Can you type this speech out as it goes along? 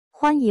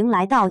欢迎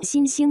来到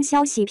新星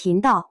消息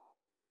频道，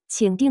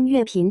请订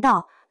阅频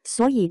道，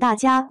所以大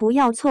家不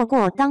要错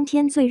过当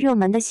天最热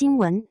门的新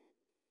闻。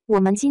我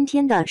们今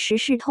天的时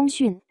事通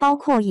讯包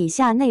括以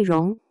下内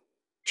容：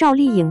赵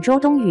丽颖周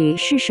冬雨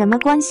是什么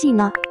关系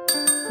呢？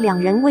两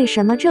人为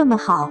什么这么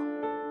好？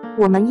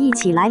我们一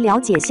起来了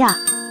解下。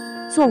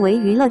作为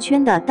娱乐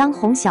圈的当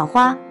红小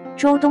花，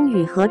周冬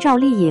雨和赵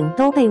丽颖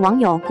都被网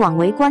友广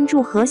为关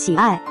注和喜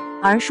爱。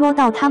而说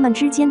到他们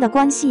之间的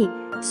关系，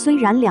虽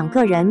然两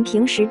个人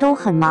平时都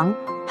很忙，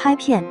拍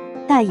片、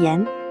代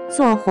言、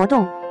做活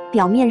动，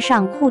表面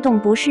上互动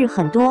不是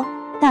很多，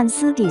但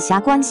私底下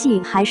关系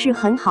还是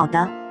很好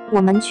的。我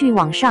们去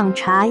网上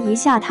查一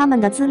下他们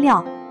的资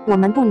料，我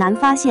们不难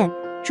发现，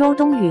周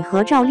冬雨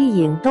和赵丽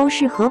颖都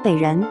是河北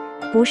人。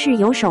不是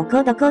有首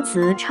歌的歌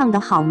词唱得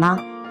好吗？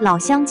老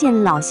乡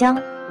见老乡，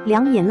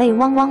两眼泪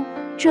汪汪，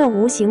这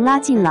无形拉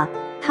近了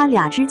他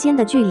俩之间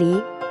的距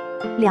离。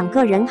两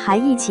个人还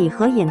一起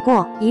合演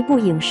过一部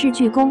影视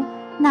剧《宫》，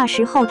那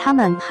时候他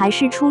们还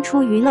是初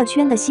出娱乐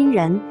圈的新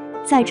人。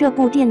在这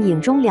部电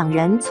影中，两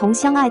人从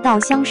相爱到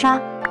相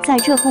杀，在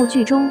这部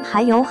剧中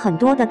还有很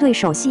多的对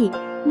手戏。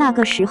那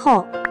个时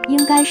候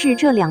应该是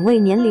这两位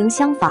年龄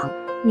相仿，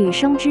女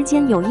生之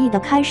间友谊的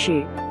开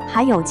始。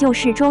还有就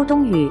是周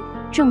冬雨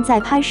正在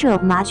拍摄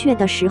《麻雀》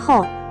的时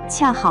候，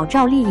恰好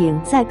赵丽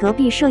颖在隔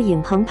壁摄影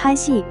棚拍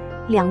戏，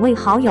两位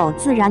好友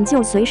自然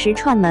就随时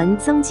串门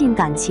增进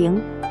感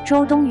情。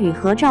周冬雨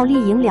和赵丽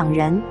颖两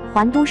人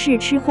还都是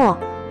吃货，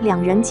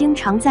两人经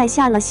常在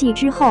下了戏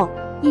之后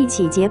一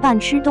起结伴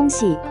吃东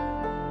西。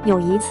有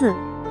一次，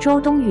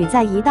周冬雨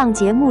在一档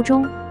节目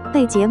中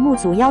被节目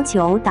组要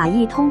求打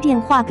一通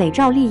电话给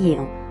赵丽颖，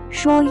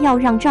说要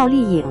让赵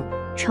丽颖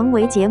成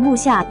为节目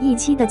下一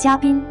期的嘉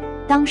宾。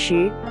当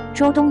时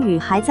周冬雨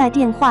还在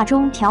电话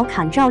中调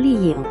侃赵丽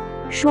颖，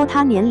说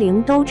她年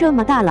龄都这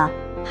么大了，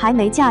还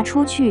没嫁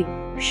出去，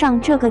上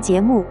这个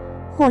节目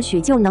或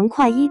许就能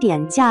快一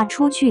点嫁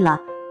出去了。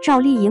赵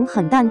丽颖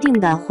很淡定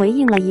地回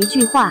应了一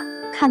句话，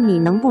看你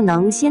能不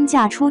能先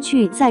嫁出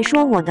去再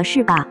说我的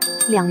事吧。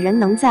两人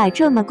能在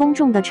这么公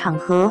众的场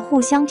合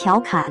互相调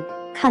侃，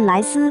看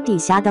来私底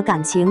下的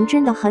感情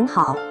真的很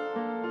好。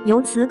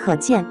由此可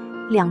见，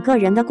两个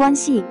人的关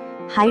系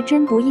还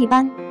真不一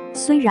般。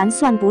虽然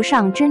算不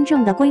上真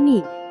正的闺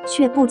蜜，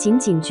却不仅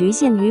仅局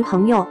限于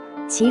朋友。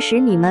其实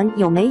你们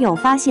有没有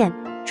发现，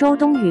周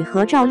冬雨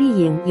和赵丽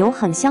颖有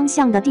很相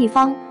像的地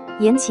方？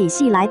演起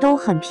戏来都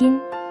很拼，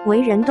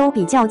为人都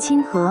比较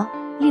亲和。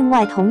另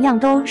外，同样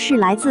都是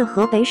来自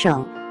河北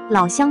省，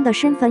老乡的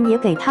身份也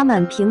给他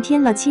们平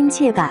添了亲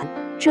切感，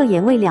这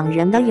也为两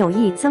人的友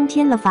谊增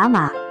添了砝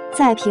码。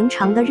在平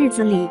常的日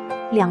子里，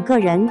两个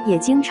人也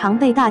经常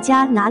被大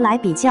家拿来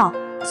比较，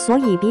所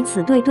以彼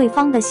此对对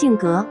方的性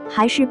格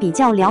还是比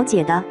较了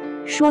解的，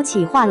说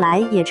起话来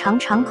也常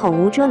常口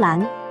无遮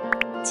拦。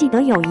记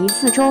得有一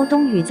次，周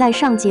冬雨在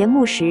上节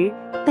目时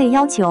被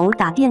要求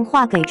打电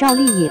话给赵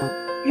丽颖，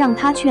让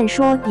她劝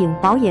说颖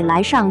宝也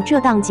来上这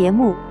档节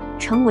目，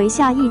成为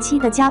下一期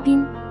的嘉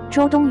宾。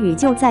周冬雨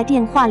就在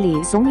电话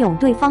里怂恿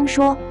对方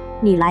说：“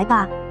你来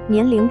吧，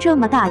年龄这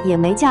么大也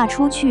没嫁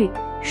出去，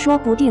说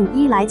不定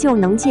一来就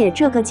能借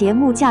这个节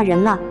目嫁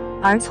人了。”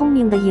而聪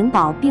明的颖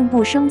宝并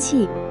不生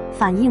气，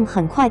反应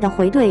很快的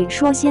回怼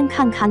说：“先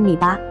看看你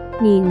吧，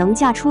你能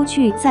嫁出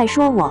去再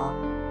说我。”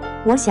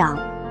我想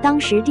当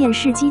时电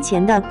视机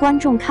前的观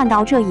众看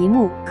到这一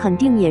幕，肯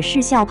定也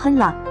是笑喷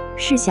了。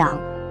试想，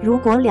如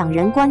果两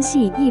人关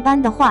系一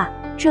般的话，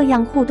这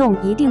样互动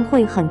一定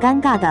会很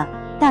尴尬的。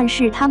但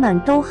是他们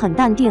都很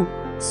淡定，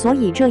所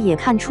以这也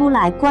看出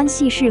来关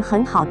系是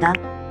很好的。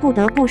不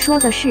得不说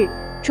的是，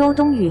周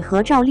冬雨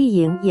和赵丽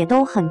颖也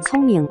都很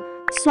聪明，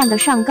算得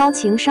上高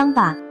情商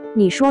吧？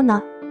你说呢？